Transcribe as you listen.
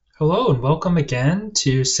Hello and welcome again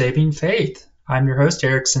to Saving Faith. I'm your host,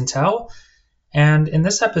 Eric Sintel, and in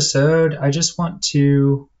this episode, I just want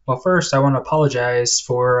to, first, I want to apologize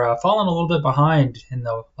for falling a little bit behind in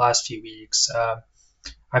the last few weeks.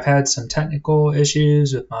 I've had some technical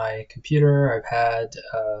issues with my computer. I've had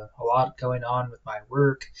a lot going on with my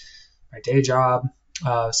work, my day job,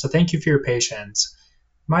 so thank you for your patience.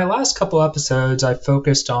 My last couple episodes, I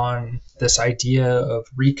focused on this idea of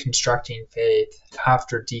reconstructing faith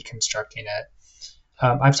after deconstructing it.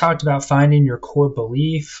 I've talked about finding your core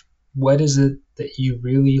belief. What is it that you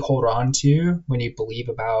really hold on to when you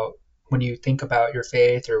think about your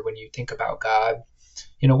faith or when you think about God?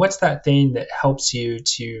 What's that thing that helps you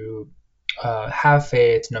to have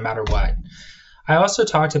faith no matter what? I also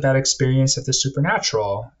talked about experience of the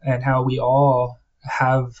supernatural and how we all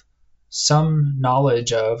have some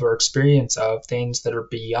knowledge of or experience of things that are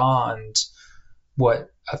beyond what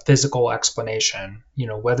a physical explanation,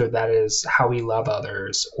 whether that is how we love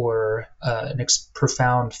others or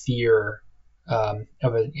profound fear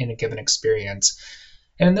in a given experience.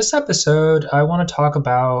 And in this episode, I want to talk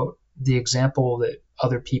about the example that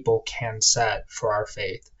other people can set for our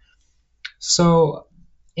faith. So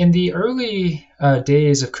in the early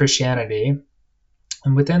days of Christianity,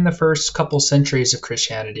 and within the first couple centuries of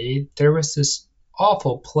Christianity, there was this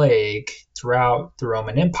awful plague throughout the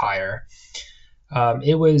Roman Empire.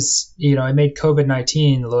 It made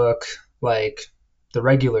COVID-19 look like the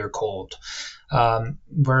regular cold,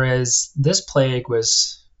 whereas this plague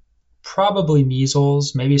was probably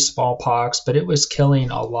measles, maybe smallpox, but it was killing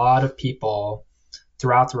a lot of people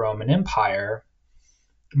throughout the Roman Empire.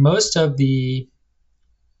 Most of the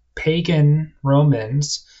pagan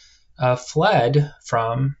Romans fled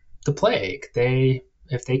from the plague.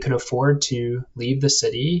 If they could afford to leave the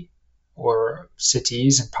city or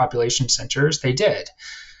cities and population centers, they did.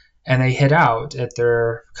 And they hid out at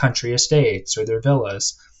their country estates or their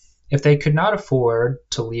villas. If they could not afford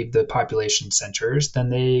to leave the population centers, then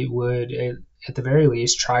they would, at the very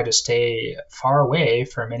least, try to stay far away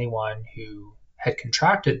from anyone who had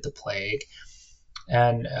contracted the plague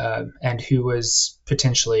and who was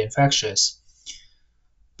potentially infectious.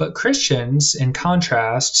 But Christians, in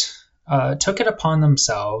contrast, took it upon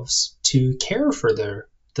themselves to care for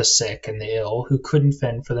the sick and the ill who couldn't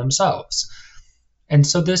fend for themselves. And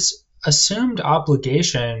so this assumed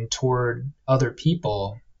obligation toward other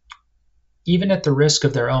people, even at the risk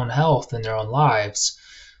of their own health and their own lives,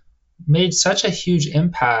 made such a huge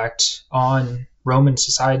impact on Roman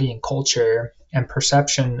society and culture and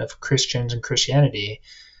perception of Christians and Christianity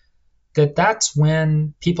that's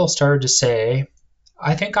when people started to say,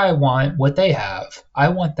 I think I want what they have. I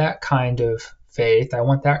want that kind of faith. I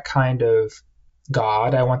want that kind of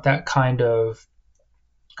God. I want that kind of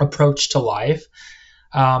approach to life.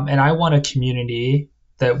 And I want a community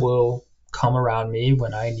that will come around me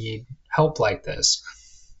when I need help like this.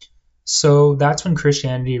 So that's when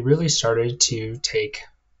Christianity really started to take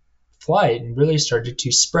flight and really started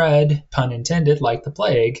to spread, pun intended, like the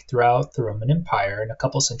plague throughout the Roman Empire. And a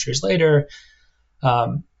couple centuries later,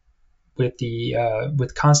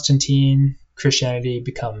 with Constantine, Christianity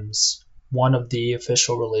becomes one of the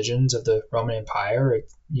official religions of the Roman Empire.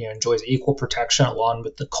 It enjoys equal protection along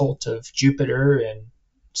with the cult of Jupiter and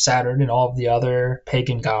Saturn and all of the other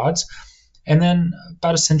pagan gods. And then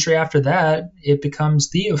about a century after that, it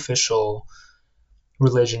becomes the official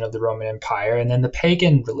religion of the Roman Empire, and then the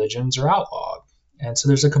pagan religions are outlawed. And so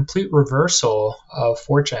there's a complete reversal of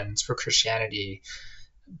fortunes for Christianity,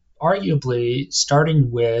 arguably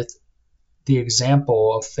starting with the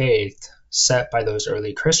example of faith set by those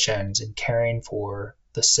early Christians in caring for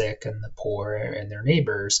the sick and the poor and their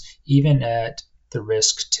neighbors, even at the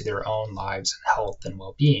risk to their own lives and health and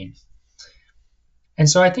well-being. And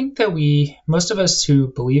so I think that most of us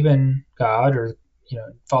who believe in God or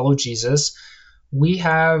follow Jesus, we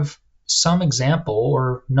have some example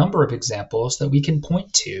or number of examples that we can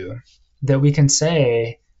point to, that we can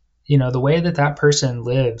say, the way that person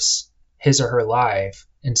lives his or her life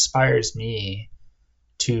inspires me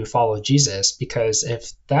to follow Jesus, because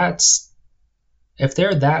if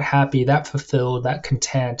they're that happy, that fulfilled, that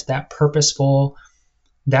content, that purposeful,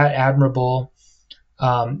 that admirable,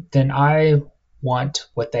 then I want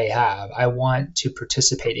what they have. I want to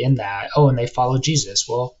participate in that. Oh, and they follow Jesus.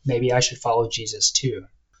 Well, maybe I should follow Jesus too.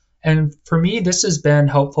 And for me, this has been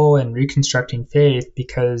helpful in reconstructing faith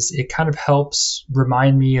because it kind of helps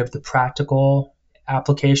remind me of the practical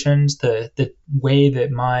applications, the way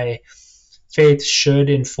that my faith should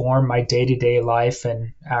inform my day-to-day life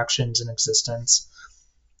and actions and existence.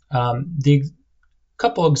 The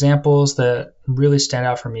couple examples that really stand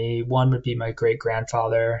out for me, one would be my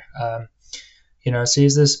great-grandfather. So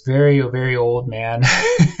he's this very, very old man.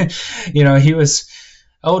 He was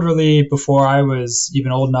elderly before I was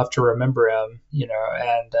even old enough to remember him,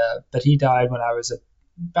 and but he died when I was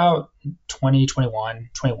about 20, 21.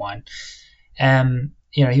 And,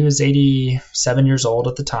 he was 87 years old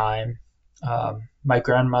at the time. My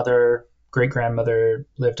great grandmother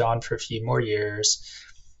lived on for a few more years.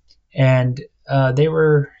 And they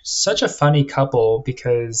were such a funny couple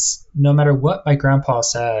because no matter what my grandpa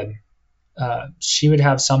said, she would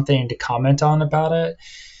have something to comment on about it.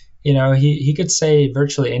 He could say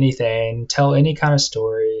virtually anything, tell any kind of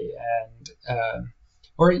story, and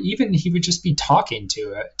or even he would just be talking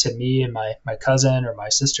to me and my cousin or my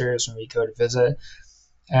sisters when we go to visit,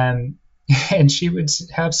 and and she would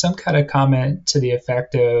have some kind of comment to the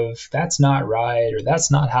effect of "That's not right," or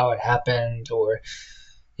 "That's not how it happened," or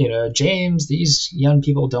James, these young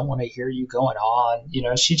people don't want to hear you going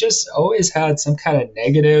on. She just always had some kind of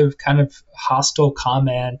negative, kind of hostile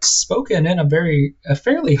comment spoken in a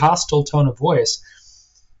fairly hostile tone of voice.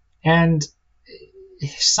 And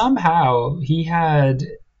somehow he had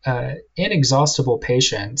inexhaustible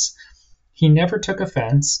patience. He never took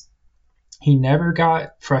offense. He never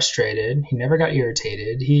got frustrated. He never got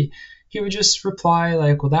irritated. He would just reply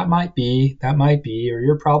like, well, that might be, or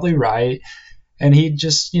you're probably right. And he'd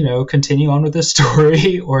just, continue on with the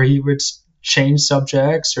story, or he would change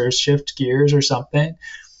subjects or shift gears or something.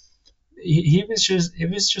 It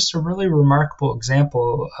was just a really remarkable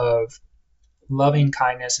example of loving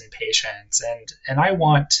kindness and patience. And I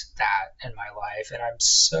want that in my life. And I'm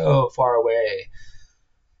so far away,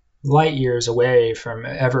 light years away from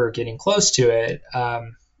ever getting close to it.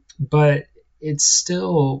 But it's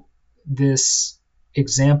still this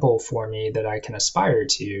example for me that I can aspire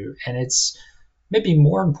to. And it's, maybe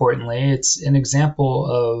more importantly, it's an example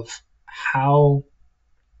of how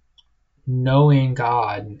knowing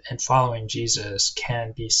God and following Jesus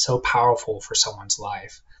can be so powerful for someone's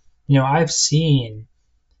life. I've seen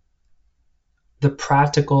the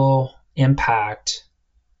practical impact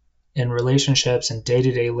in relationships and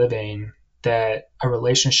day-to-day living that a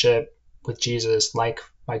relationship with Jesus, like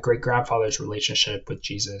my great-grandfather's relationship with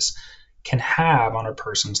Jesus, can have on a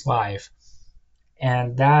person's life.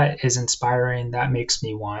 And that is inspiring. That makes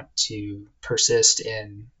me want to persist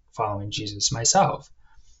in following Jesus myself.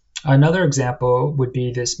 Another example would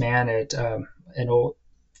be this man at an old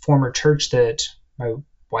former church that my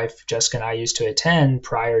wife Jessica and I used to attend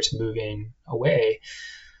prior to moving away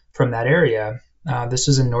from that area. This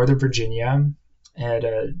was in Northern Virginia at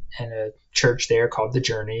a church there called The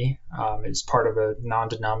Journey. It's part of a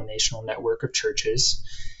non-denominational network of churches.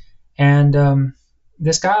 And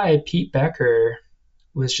this guy, Pete Becker,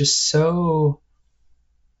 was just so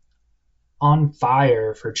on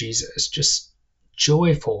fire for Jesus, just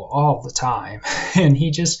joyful all the time. And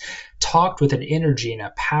he just talked with an energy and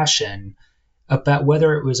a passion about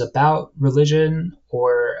whether it was about religion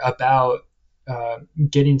or about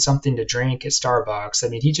getting something to drink at Starbucks. I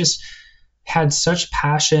mean, he just had such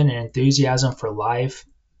passion and enthusiasm for life.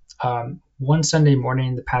 One Sunday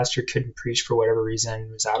morning, the pastor couldn't preach for whatever reason,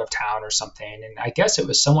 was out of town or something. And I guess it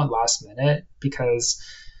was somewhat last minute because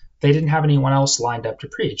they didn't have anyone else lined up to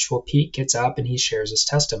preach. Well, Pete gets up and he shares his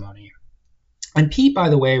testimony. And Pete, by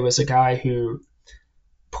the way, was a guy who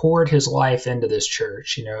poured his life into this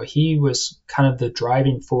church. He was kind of the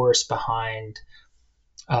driving force behind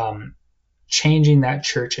changing that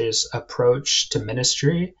church's approach to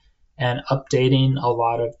ministry and updating a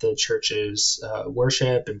lot of the church's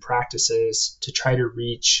worship and practices to try to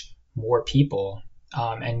reach more people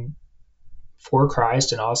and for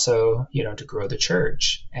Christ, and also, to grow the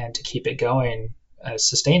church and to keep it going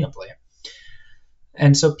sustainably.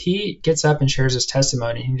 And so Pete gets up and shares his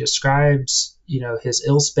testimony. He describes, his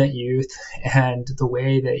ill-spent youth and the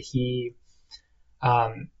way that he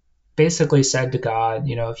basically said to God,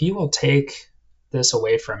 if you will take this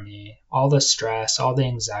away from me, all the stress, all the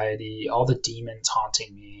anxiety, all the demons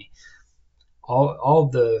haunting me, all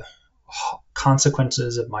the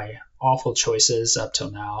consequences of my awful choices up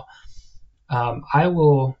till now, I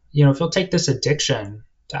will, if you'll take this addiction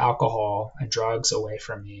to alcohol and drugs away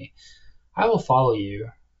from me, I will follow you.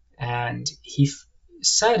 And he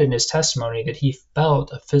said in his testimony that he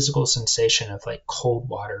felt a physical sensation of like cold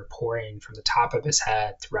water pouring from the top of his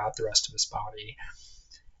head throughout the rest of his body.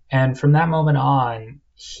 And from that moment on,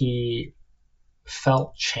 he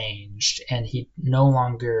felt changed, and he no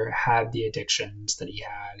longer had the addictions that he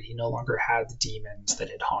had. He no longer had the demons that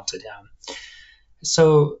had haunted him.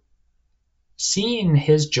 So seeing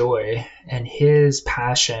his joy and his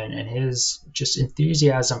passion and his just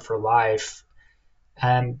enthusiasm for life,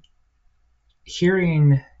 and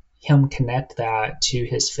hearing him connect that to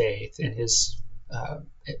his faith and his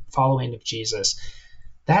following of Jesus.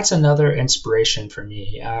 That's another inspiration for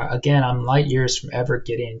me. Again, I'm light years from ever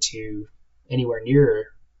getting to anywhere near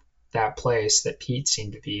that place that Pete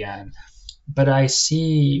seemed to be in. But I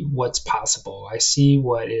see what's possible. I see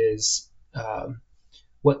what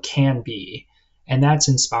can be. And that's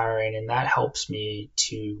inspiring, and that helps me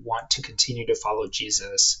to want to continue to follow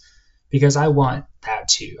Jesus, because I want that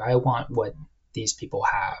too. I want what these people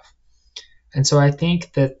have. And so I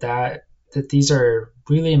think that these are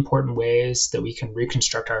really important ways that we can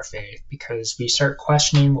reconstruct our faith, because we start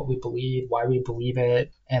questioning what we believe, why we believe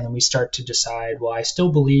it, and then we start to decide, well, I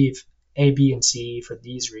still believe A, B, and C for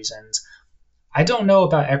these reasons. I don't know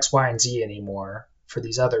about X, Y, and Z anymore for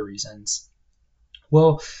these other reasons.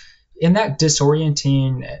 Well, in that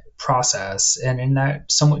disorienting process and in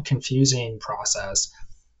that somewhat confusing process,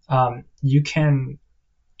 you can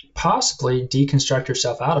possibly deconstruct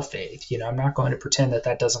yourself out of faith. I'm not going to pretend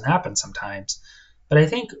that doesn't happen sometimes, but I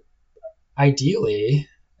think ideally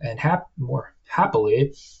and more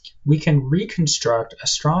happily, we can reconstruct a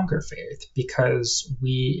stronger faith because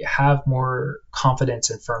we have more confidence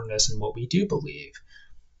and firmness in what we do believe.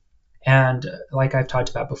 And like I've talked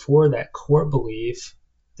about before, that core belief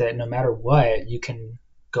that no matter what, you can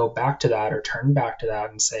go back to that or turn back to that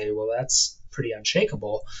and say, well, that's pretty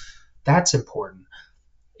unshakable. That's important.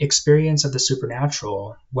 Experience of the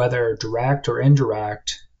supernatural, whether direct or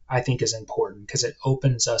indirect, I think is important because it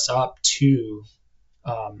opens us up to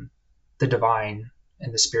the divine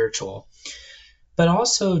and the spiritual. But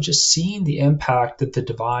also just seeing the impact that the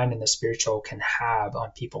divine and the spiritual can have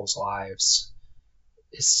on people's lives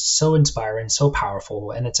is so inspiring, so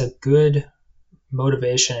powerful, and it's a good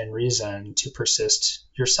motivation and reason to persist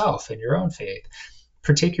yourself in your own faith,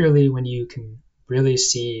 particularly when you can really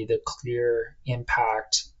see the clear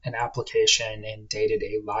impact and application in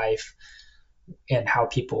day-to-day life and how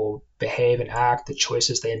people behave and act, the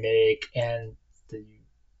choices they make, and the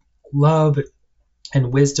love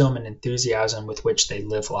and wisdom and enthusiasm with which they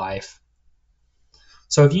live life.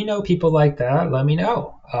 So if you know people like that, let me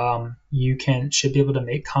know. You should be able to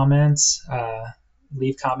make comments,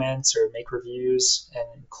 leave comments, or make reviews,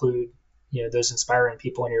 and include those inspiring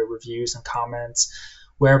people in your reviews and comments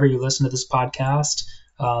wherever you listen to this podcast.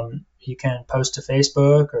 You can post to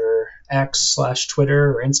Facebook or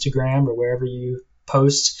X/Twitter or Instagram or wherever you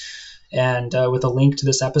post, and with a link to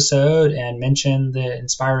this episode, and mention the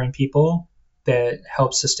inspiring people that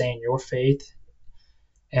help sustain your faith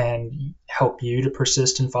and help you to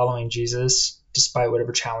persist in following Jesus despite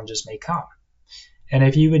whatever challenges may come. And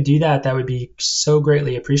if you would do that, that would be so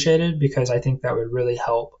greatly appreciated, because I think that would really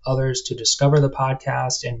help others to discover the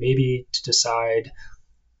podcast and maybe to decide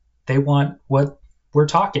they want what we're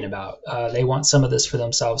talking about. They want some of this for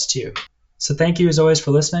themselves too. So thank you as always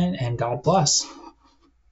for listening, and God bless.